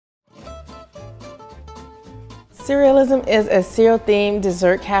Cerealism is a cereal-themed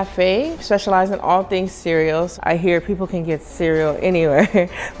dessert cafe specializing in all things cereals. I hear people can get cereal anywhere,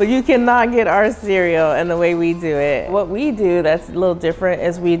 but you cannot get our cereal and the way we do it. What we do that's a little different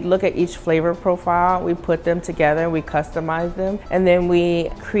is we look at each flavor profile, we put them together, we customize them, and then we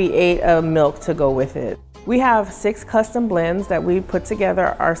create a milk to go with it. We have 6 custom blends that we put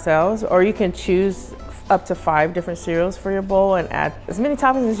together ourselves, or you can choose up to 5 different cereals for your bowl and add as many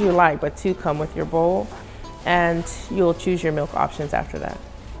toppings as you like, but 2 come with your bowl. And you'll choose your milk options after that.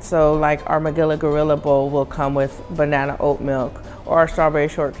 So like our Magilla Gorilla bowl will come with banana oat milk, or our strawberry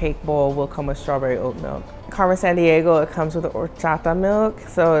shortcake bowl will come with strawberry oat milk. Carmen Sandiego, it comes with horchata milk,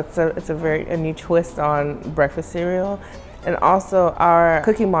 so it's a new twist on breakfast cereal. And also our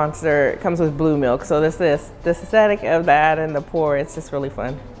Cookie Monster comes with blue milk, so this aesthetic of that and the pour, it's just really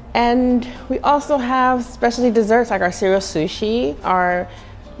fun. And we also have specialty desserts like our cereal sushi, our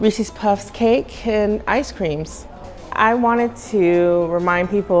Reese's Puffs cake, and ice creams. I wanted to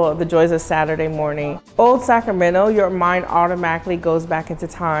remind people of the joys of Saturday morning. Old Sacramento, your mind automatically goes back into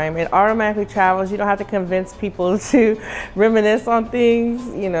time. It automatically travels. You don't have to convince people to reminisce on things,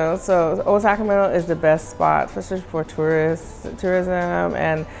 you know. So Old Sacramento is the best spot, especially for tourism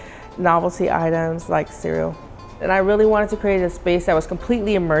and novelty items like cereal. And I really wanted to create a space that was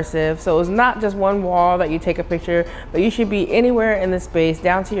completely immersive. So it was not just one wall that you take a picture, but you should be anywhere in the space,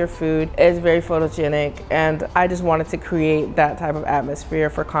 down to your food. It's very photogenic, and I just wanted to create that type of atmosphere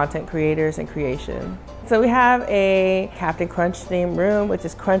for content creators and creation. So we have a Captain Crunch themed room, which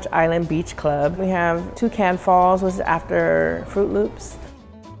is Crunch Island Beach Club. We have Toucan Falls, which is after Fruit Loops.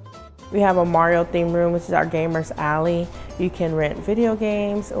 We have a Mario themed room, which is our Gamers Alley. You can rent video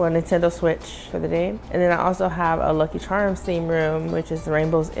games or a Nintendo Switch for the day. And then I also have a Lucky Charms themed room, which is the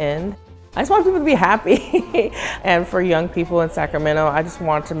Rainbow's End. I just want people to be happy. And for young people in Sacramento, I just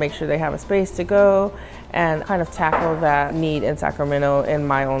want to make sure they have a space to go and kind of tackle that need in Sacramento in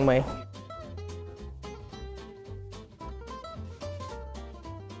my own way.